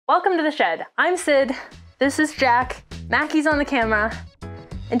Welcome to the shed. I'm Sid, this is Jack, Mackie's on the camera,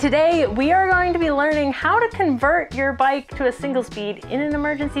 and today we are going to be learning how to convert your bike to a single speed in an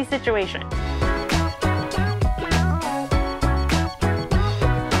emergency situation.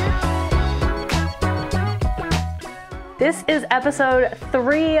 This is episode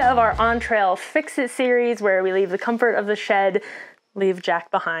 3 of our On Trail Fix It series, where we leave the comfort of the shed, leave Jack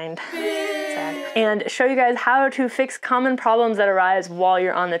behind, sad, and show you guys how to fix common problems that arise while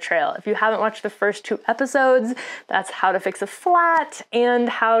you're on the trail. If you haven't watched the first 2 episodes, that's how to fix a flat and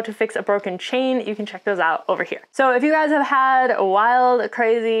how to fix a broken chain. You can check those out over here. So if you guys have had wild,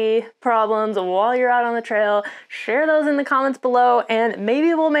 crazy problems while you're out on the trail, share those in the comments below, and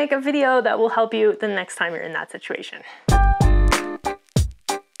maybe we'll make a video that will help you the next time you're in that situation.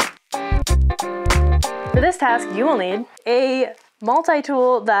 For this task, you will need a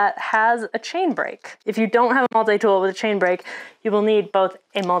multi-tool that has a chain brake. If you don't have a multi-tool with a chain brake, you will need both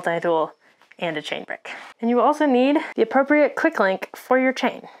a multi-tool and a chain brake. And you will also need the appropriate quick link for your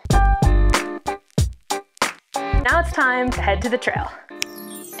chain. Now it's time to head to the trail.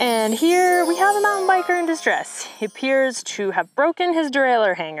 And here we have a mountain biker in distress. He appears to have broken his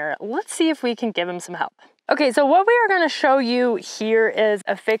derailleur hanger. Let's see if we can give him some help. Okay, so what we are going to show you here is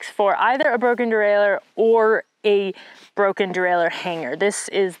a fix for either a broken derailleur or a broken derailleur hanger. This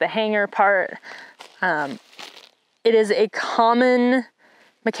is the hanger part. It is a common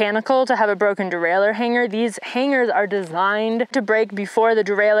mechanical to have a broken derailleur hanger. These hangers are designed to break before the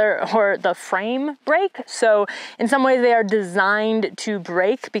derailleur or the frame break. So in some ways they are designed to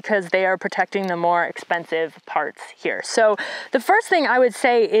break because they are protecting the more expensive parts here. So the first thing I would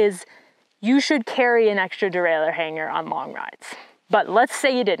say is you should carry an extra derailleur hanger on long rides. But let's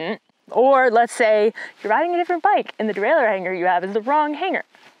say you didn't, or let's say you're riding a different bike and the derailleur hanger you have is the wrong hanger,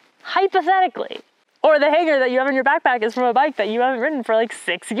 hypothetically. Or the hanger that you have in your backpack is from a bike that you haven't ridden for like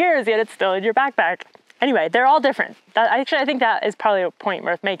 6 years, yet it's still in your backpack. Anyway, they're all different. I think that is probably a point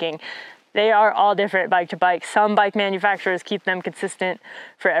worth making. They are all different bike to bike. Some bike manufacturers keep them consistent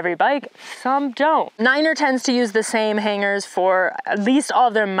for every bike, some don't. Niner tends to use the same hangers for at least all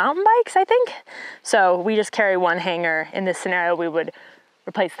of their mountain bikes, I think. So we just carry one hanger. In this scenario, we would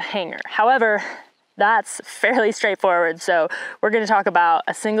replace the hanger. However, that's fairly straightforward. So we're gonna talk about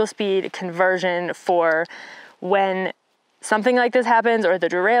a single speed conversion for when something like this happens or the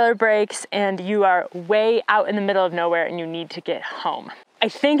derailleur breaks and you are way out in the middle of nowhere and you need to get home. I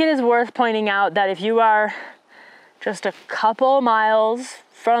think it is worth pointing out that if you are just a couple miles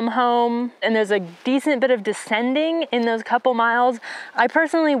from home and there's a decent bit of descending in those couple miles, I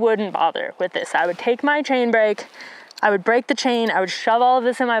personally wouldn't bother with this. I would take my chain brake, I would break the chain, I would shove all of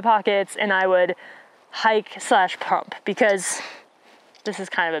this in my pockets, and I would hike/pump because this is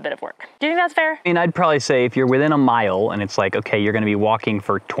kind of a bit of work. Do you think that's fair? I mean, I'd probably say if you're within a mile and it's like, okay, you're gonna be walking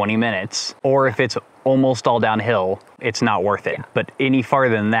for 20 minutes, or if it's almost all downhill, it's not worth it. Yeah. But any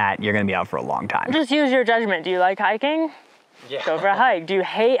farther than that, you're gonna be out for a long time. Just use your judgment. Do you like hiking? Yeah. Go for a hike. Do you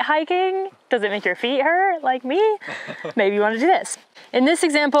hate hiking? Does it make your feet hurt like me? Maybe you want to do this. In this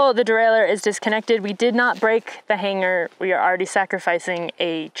example, the derailleur is disconnected. We did not break the hanger. We are already sacrificing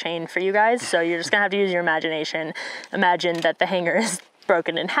a chain for you guys. So you're just gonna have to use your imagination. Imagine that the hanger is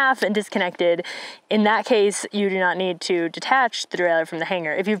broken in half and disconnected. In that case, you do not need to detach the derailleur from the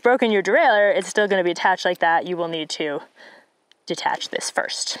hanger. If you've broken your derailleur, it's still gonna be attached like that. You will need to detach this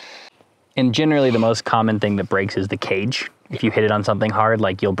first. And generally the most common thing that breaks is the cage. If you hit it on something hard,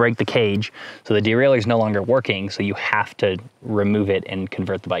 like you'll break the cage, so the derailleur is no longer working, so you have to remove it and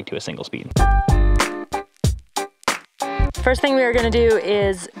convert the bike to a single speed. First thing we are gonna do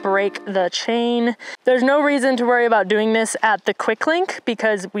is break the chain. There's no reason to worry about doing this at the quick link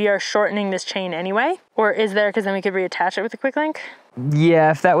because we are shortening this chain anyway. Or is there, because then we could reattach it with a quick link? Yeah,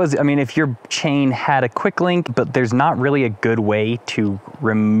 if that was, I mean, if your chain had a quick link, but there's not really a good way to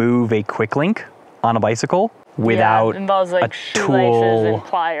remove a quick link on a bicycle without it involves like a shoelaces tool and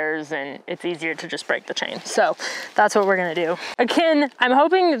pliers, and it's easier to just break the chain. So that's what we're gonna do. Again, I'm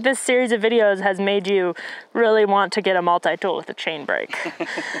hoping this series of videos has made you really want to get a multi-tool with a chain brake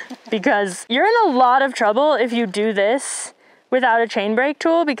because you're in a lot of trouble if you do this without a chain brake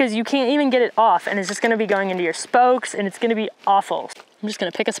tool because you can't even get it off and it's just gonna be going into your spokes and it's gonna be awful. I'm just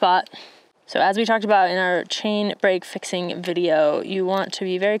gonna pick a spot. So as we talked about in our chain brake fixing video, you want to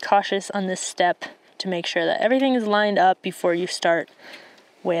be very cautious on this step to make sure that everything is lined up before you start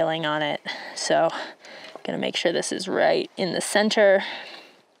wailing on it. So I'm gonna make sure this is right in the center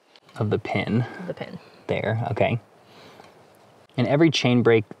of the pin. There, okay. And every chain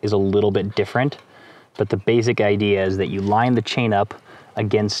brake is a little bit different, but the basic idea is that you line the chain up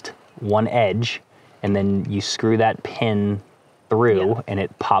against one edge and then you screw that pin through and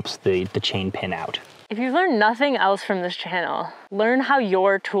it pops the chain pin out. If you've learned nothing else from this channel, learn how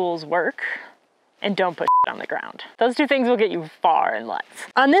your tools work and don't put on the ground. Those two things will get you far in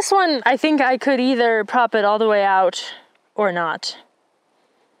life. On this one, I think I could either prop it all the way out or not,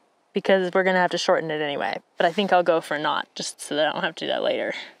 because we're gonna have to shorten it anyway. But I think I'll go for not, just so that I don't have to do that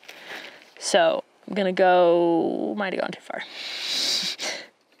later. So I'm gonna go, might have gone too far.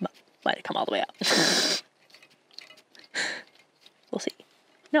 Might have come all the way out. We'll see.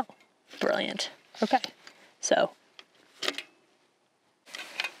 No, brilliant. Okay, so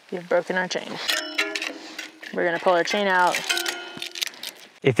we've broken our chain. We're gonna pull our chain out.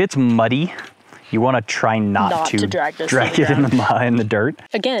 If it's muddy, you wanna try not to drag it in the mud, in the dirt.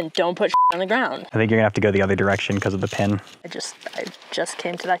 Again, don't put on the ground. I think you're gonna have to go the other direction because of the pin. I just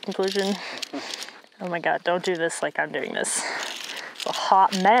came to that conclusion. Oh my God, don't do this like I'm doing this. It's a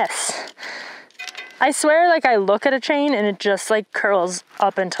hot mess. I swear, like, I look at a chain and it just like curls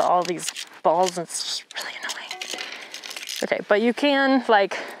up into all these balls and it's just really annoying. Okay, but you can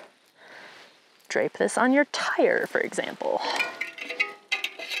like drape this on your tire, for example.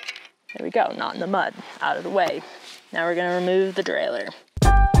 There we go, not in the mud, out of the way. Now we're gonna remove the derailleur.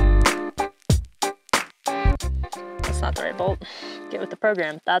 That's not the right bolt. Get with the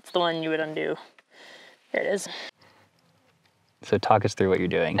program. That's the one you would undo. Here it is. So talk us through what you're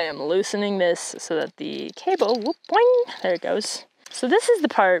doing. I am loosening this so that the cable, whoop, boing, there it goes. So this is the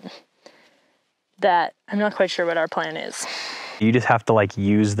part that I'm not quite sure what our plan is. You just have to like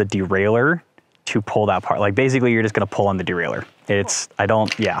use the derailleur to pull that part. Like basically you're just gonna pull on the derailleur.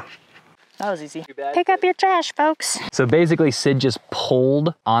 Yeah. That was easy. Pick up your trash, folks. So basically Syd just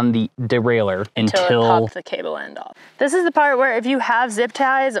pulled on the derailleur until it popped the cable end off. This is the part where if you have zip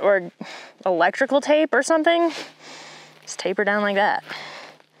ties or electrical tape or something, just taper down like that.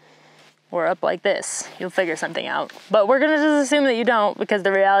 Or up like this. You'll figure something out. But we're gonna just assume that you don't, because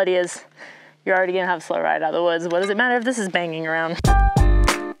the reality is you're already gonna have a slow ride out of the woods. What does it matter if this is banging around?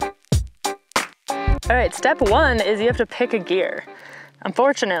 All right, step one is you have to pick a gear.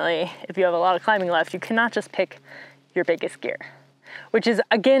 Unfortunately, if you have a lot of climbing left, you cannot just pick your biggest gear, which is,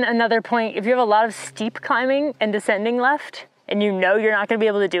 again, another point. If you have a lot of steep climbing and descending left, and you know you're not gonna be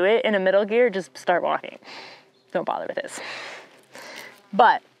able to do it in a middle gear, just start walking. Don't bother with this.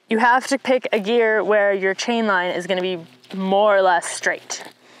 But you have to pick a gear where your chain line is gonna be more or less straight,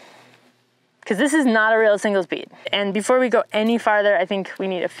 because this is not a real single speed. And before we go any farther, I think we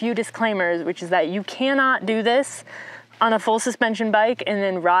need a few disclaimers, which is that you cannot do this on a full suspension bike and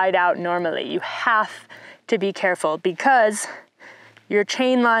then ride out normally. You have to be careful because your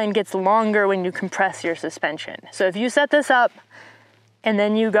chain line gets longer when you compress your suspension. So if you set this up and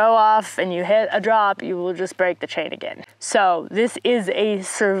then you go off and you hit a drop, you will just break the chain again. So this is a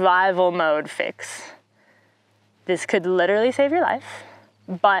survival mode fix. This could literally save your life,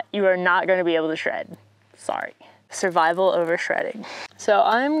 but you are not gonna be able to shred. Sorry. Survival over shredding. So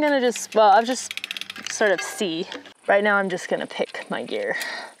I'm gonna I'll just sort of see. Right now I'm just gonna pick my gear.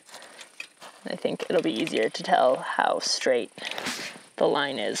 I think it'll be easier to tell how straight the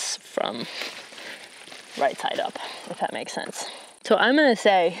line is from right side up, if that makes sense. So I'm gonna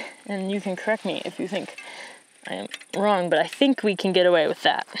say, and you can correct me if you think I am wrong, but I think we can get away with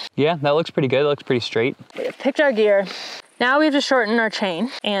that. Yeah, that looks pretty good. It looks pretty straight. We have picked our gear. Now we have to shorten our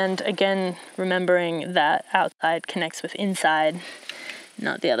chain. And again, remembering that outside connects with inside,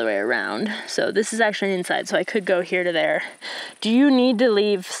 not the other way around. So this is actually inside, so I could go here to there. Do you need to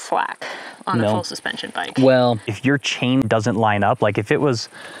leave slack on a full suspension bike? Well, if your chain doesn't line up, like if it was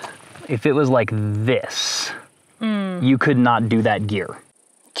like this, you could not do that gear.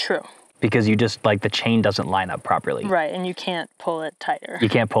 True. Because you just, like, the chain doesn't line up properly. Right, and you can't pull it tighter. You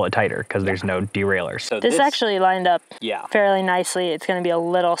can't pull it tighter because there's no derailleur. So this actually lined up fairly nicely. It's gonna be a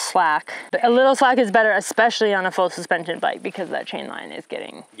little slack. A little slack is better, especially on a full suspension bike, because that chain line is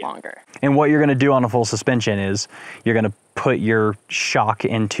getting longer. And what you're gonna do on a full suspension is you're gonna put your shock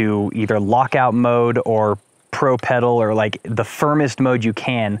into either lockout mode or pro pedal, or like the firmest mode you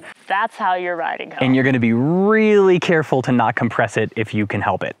can. That's how you're riding home. And you're gonna be really careful to not compress it if you can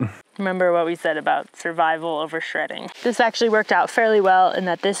help it. Remember what we said about survival over shredding. This actually worked out fairly well in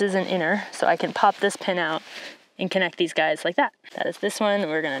that this is an inner, so I can pop this pin out and connect these guys like that. That is this one.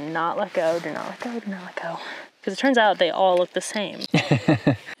 We're gonna not let go, do not let go, do not let go. Because it turns out they all look the same.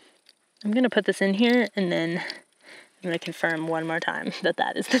 I'm gonna put this in here and then I'm gonna confirm one more time that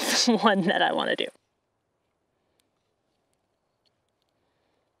that is the one that I wanna do.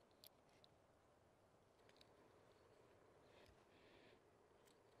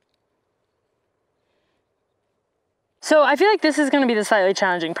 So I feel like this is gonna be the slightly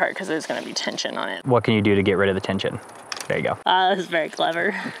challenging part because there's gonna be tension on it. What can you do to get rid of the tension? There you go. That is very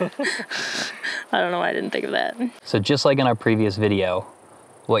clever. I don't know why I didn't think of that. So just like in our previous video,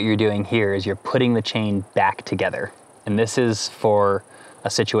 what you're doing here is you're putting the chain back together. And this is for a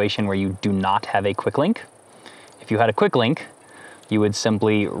situation where you do not have a quick link. If you had a quick link, you would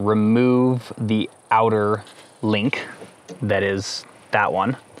simply remove the outer link, that is that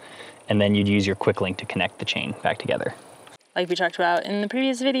one, and then you'd use your quick link to connect the chain back together. Like we talked about in the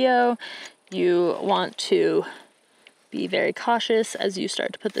previous video, you want to be very cautious as you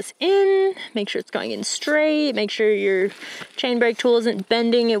start to put this in. Make sure it's going in straight. Make sure your chain brake tool isn't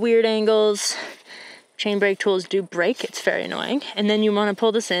bending at weird angles. Chain brake tools do break, it's very annoying. And then you want to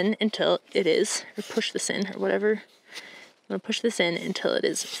pull this in until it is, or push this in, or whatever. I'm gonna push this in until it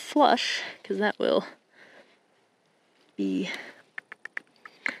is flush, because that will be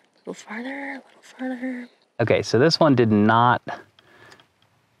a little farther. Okay, so this one did not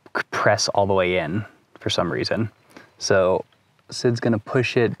press all the way in for some reason. So Syd's gonna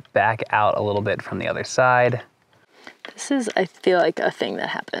push it back out a little bit from the other side. This is, I feel like, a thing that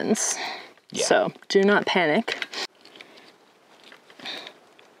happens. Yeah. So do not panic.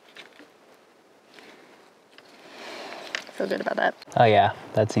 Feel good about that. Oh yeah,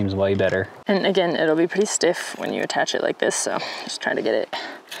 that seems way better. And again, it'll be pretty stiff when you attach it like this, so just try to get it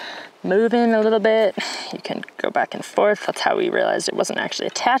moving a little bit. You can go back and forth. That's how we realized it wasn't actually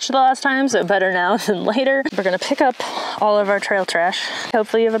attached the last time, so better now than later. We're gonna pick up all of our trail trash.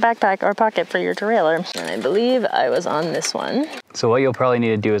 Hopefully you have a backpack or pocket for your trailer. And I believe I was on this one. So what you'll probably need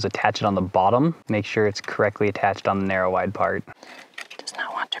to do is attach it on the bottom. Make sure it's correctly attached on the narrow wide part. Does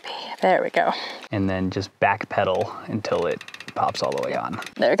not want to be. There we go. And then just back pedal until it pops all the way on.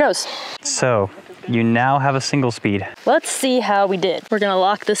 There it goes. So you now have a single speed. Let's see how we did. We're gonna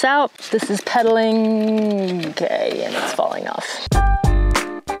lock this out. This is pedaling, okay, and it's falling off.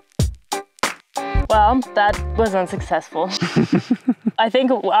 Well, that was unsuccessful. I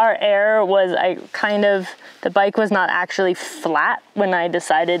think our error was the bike was not actually flat when I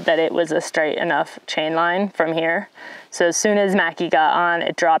decided that it was a straight enough chain line from here. So as soon as Mackie got on,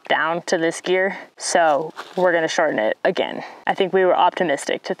 it dropped down to this gear. So we're gonna shorten it again. I think we were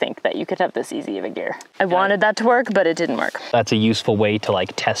optimistic to think that you could have this easy of a gear. I wanted that to work, but it didn't work. That's a useful way to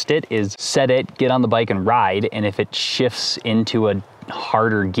like test it, is set it, get on the bike and ride, and if it shifts into a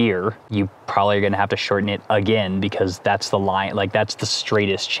harder gear, you probably are gonna have to shorten it again, because that's the line, like that's the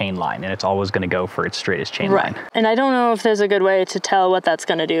straightest chain line, and it's always gonna go for its straightest chain line. And I don't know if there's a good way to tell what that's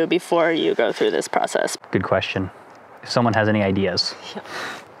gonna do before you go through this process. Good question. If someone has any ideas,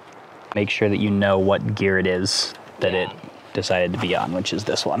 make sure that you know what gear it is that it decided to be on, which is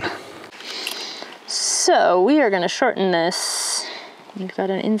this one. So we are gonna shorten this. We've got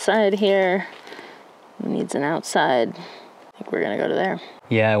an inside here. It needs an outside. I think we're gonna go to there.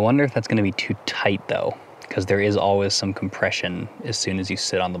 Yeah, I wonder if that's gonna be too tight though, because there is always some compression as soon as you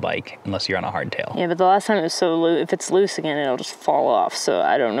sit on the bike, unless you're on a hardtail. Yeah, but the last time it was so loose, if it's loose again, it'll just fall off. So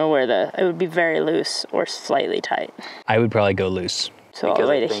I don't know where it would be very loose or slightly tight. I would probably go loose. So all the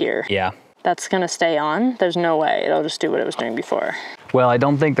way to here. Yeah. That's gonna stay on? There's no way, it'll just do what it was doing before. Well, I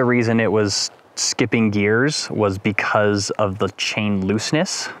don't think the reason it was skipping gears was because of the chain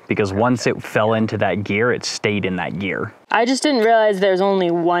looseness, because once it fell into that gear, it stayed in that gear. I just didn't realize there's only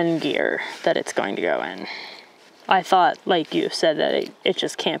one gear that it's going to go in. I thought, like you said, that it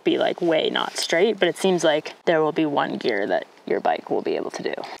just can't be like way not straight, but it seems like there will be one gear that your bike will be able to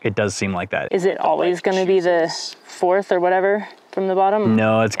do. It does seem like that. Is it always going to be the fourth or whatever from the bottom?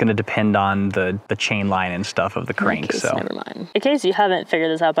 No, it's going to depend on the chain line and stuff of the crank. So never mind. In case you haven't figured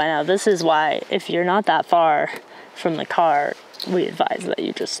this out by now, this is why if you're not that far from the car, we advise that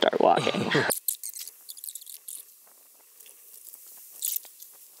you just start walking.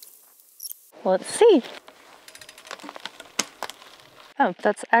 Let's see. Oh,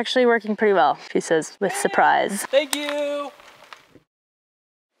 that's actually working pretty well, she says with surprise. Thank you.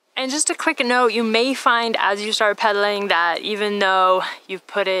 And just a quick note, you may find as you start pedaling that even though you've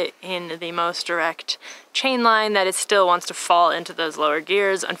put it in the most direct chain line, that it still wants to fall into those lower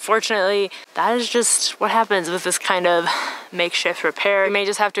gears. Unfortunately, that is just what happens with this kind of makeshift repair. You may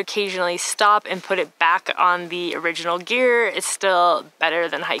just have to occasionally stop and put it back on the original gear. It's still better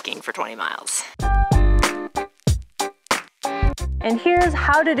than hiking for 20 miles. And here's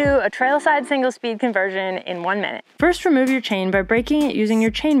how to do a trailside single-speed conversion in 1 minute. First, remove your chain by breaking it using your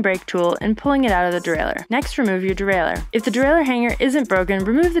chain break tool and pulling it out of the derailleur. Next, remove your derailleur. If the derailleur hanger isn't broken,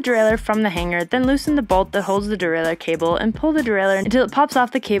 remove the derailleur from the hanger, then loosen the bolt that holds the derailleur cable and pull the derailleur until it pops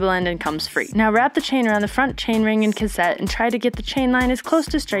off the cable end and comes free. Now wrap the chain around the front chain ring and cassette and try to get the chain line as close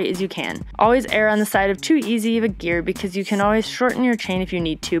to straight as you can. Always err on the side of too easy of a gear because you can always shorten your chain if you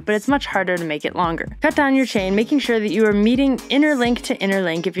need to, but it's much harder to make it longer. Cut down your chain, making sure that you are meeting inner link to inner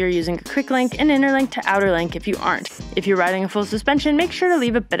link if you're using a quick link and inner link to outer link if you aren't. If you're riding a full suspension, make sure to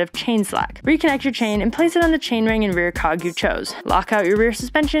leave a bit of chain slack. Reconnect your chain and place it on the chain ring and rear cog you chose. Lock out your rear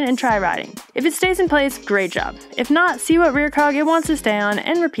suspension and try riding. If it stays in place, great job. If not, see what rear cog it wants to stay on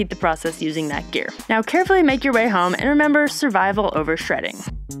and repeat the process using that gear. Now carefully make your way home and remember, survival over shredding.